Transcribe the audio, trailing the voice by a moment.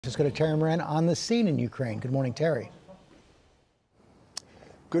Let's go to Terry Moran on the scene in Ukraine. Good morning, Terry.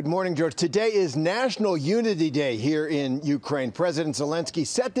 Good morning, George. Today is National Unity Day here in Ukraine. President Zelensky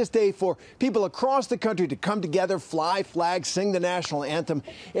set this day for people across the country to come together, fly flags, sing the national anthem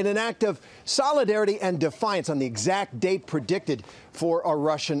in an act of solidarity and defiance on the exact date predicted for a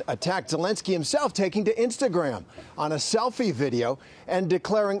Russian attack. Zelensky himself taking to Instagram on a selfie video and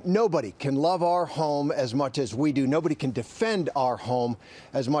declaring nobody can love our home as much as we do. Nobody can defend our home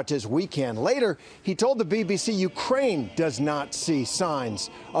as much as we can. Later, he told the BBC Ukraine does not see signs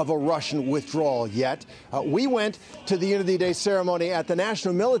of a Russian withdrawal yet. We went to the Unity Day ceremony at the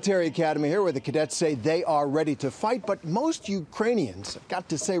National Military Academy here, where the cadets say they are ready to fight. But most Ukrainians, I've got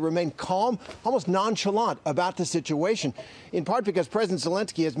to say, remain calm, almost nonchalant about the situation, in part because President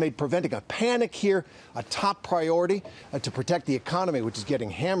Zelensky has made preventing a panic here a top priority to protect the economy, which is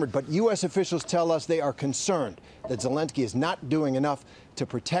getting hammered. But U.S. officials tell us they are concerned that Zelensky is not doing enough to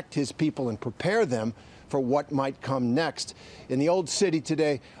protect his people and prepare them for what might come next. In the old city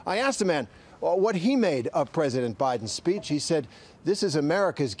today, I asked a man what he made of President Biden's speech. He said, "This is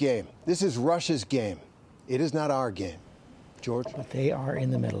America's game. This is Russia's game. It is not our game." George? But they are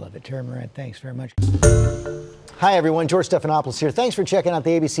in the middle of it. Terry Moran, thanks very much. Hi, everyone. George Stephanopoulos here. Thanks for checking out the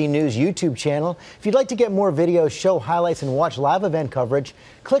ABC News YouTube channel. If you'd like to get more videos, show highlights, and watch live event coverage,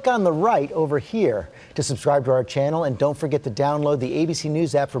 click on the right over here to subscribe to our channel. And don't forget to download the ABC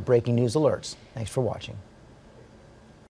News app for breaking news alerts. Thanks for watching.